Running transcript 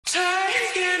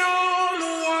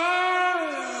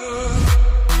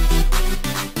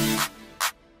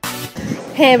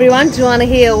Hey everyone, Joana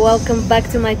here. Welcome back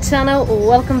to my channel.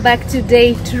 Welcome back to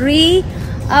day 3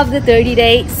 of the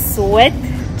 30-day sweat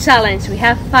challenge. We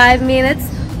have 5 minutes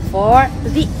for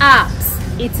the abs.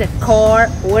 It's a core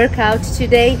workout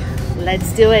today.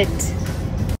 Let's do it.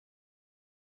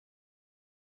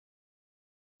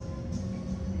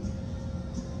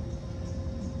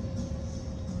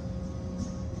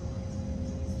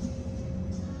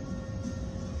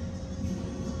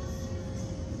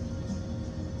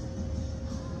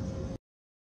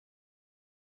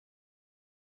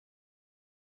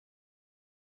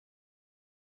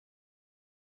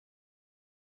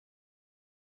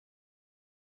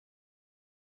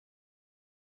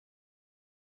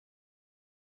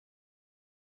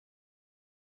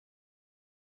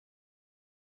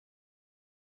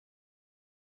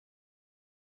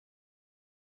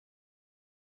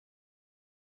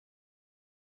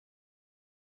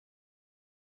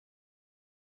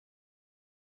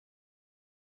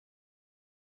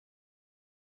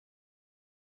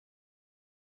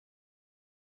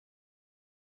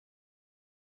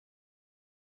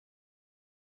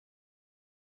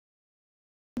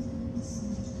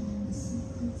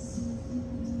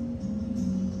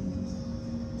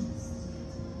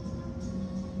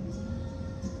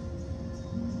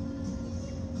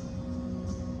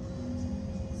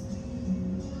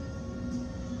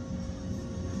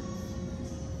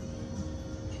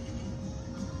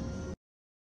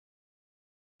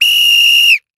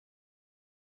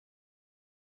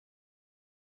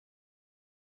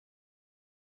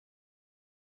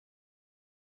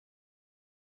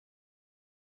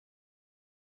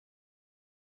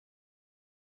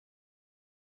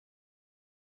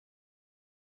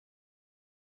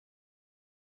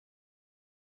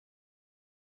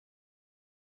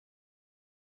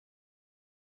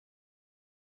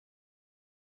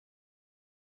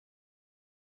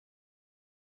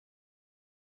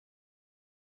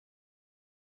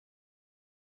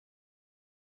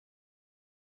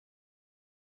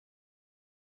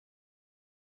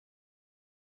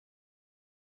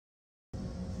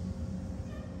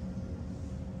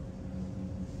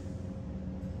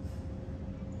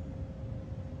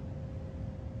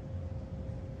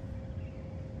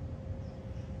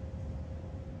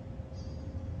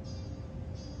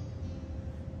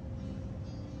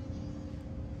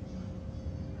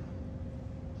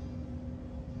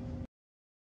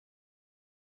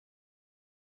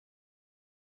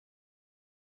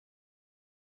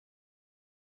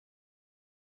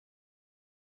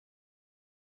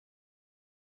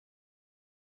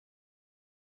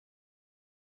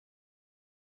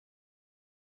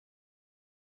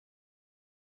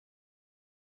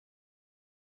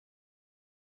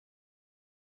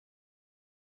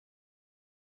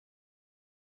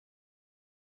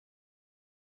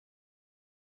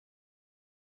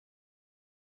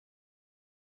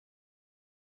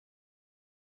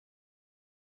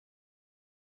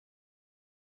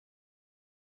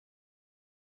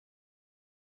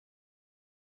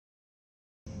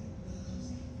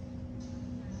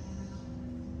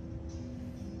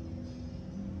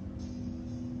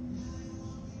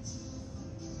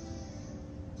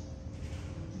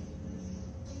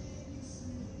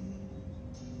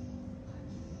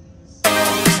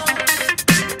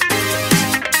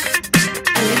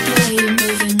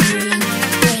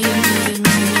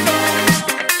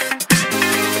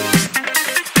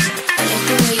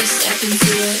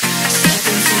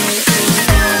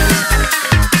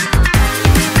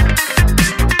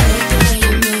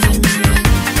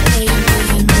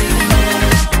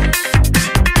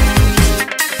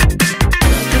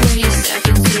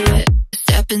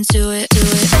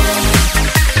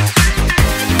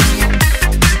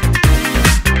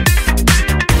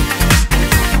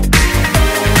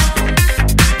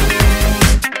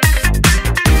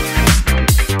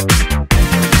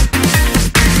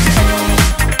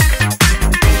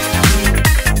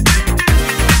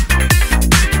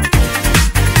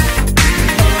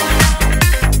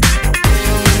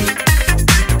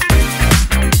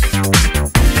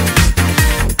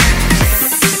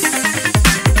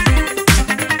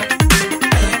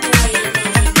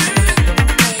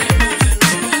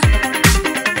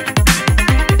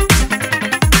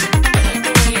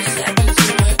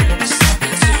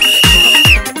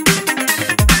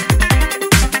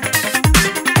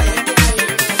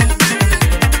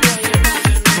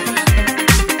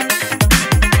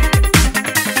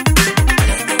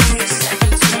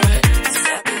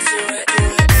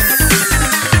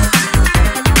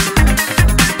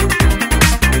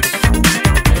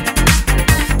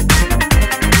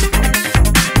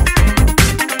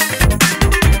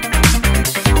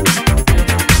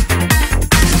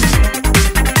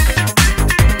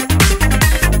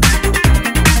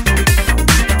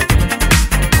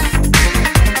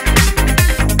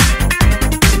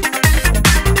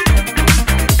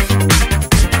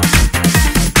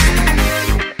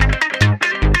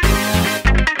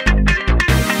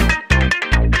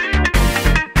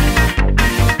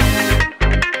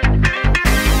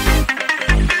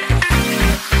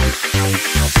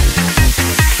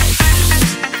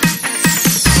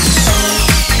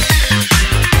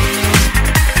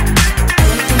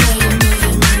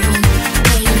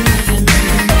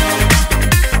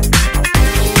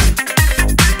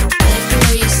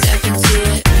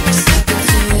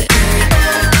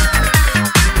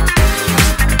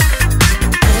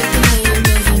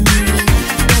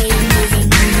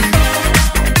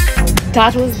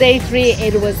 That was day 3.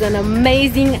 It was an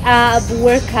amazing ab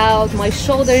workout. My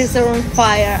shoulders are on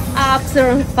fire, abs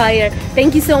are on fire.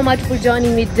 Thank you so much for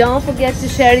joining me. Don't forget to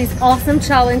share this awesome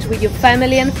challenge with your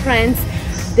family and friends.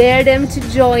 Dare them to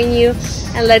join you,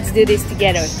 and let's do this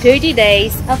together. 30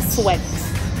 days of sweat.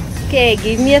 Okay,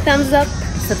 give me a thumbs up,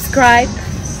 subscribe,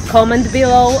 comment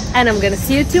below, and I'm gonna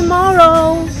see you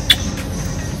tomorrow.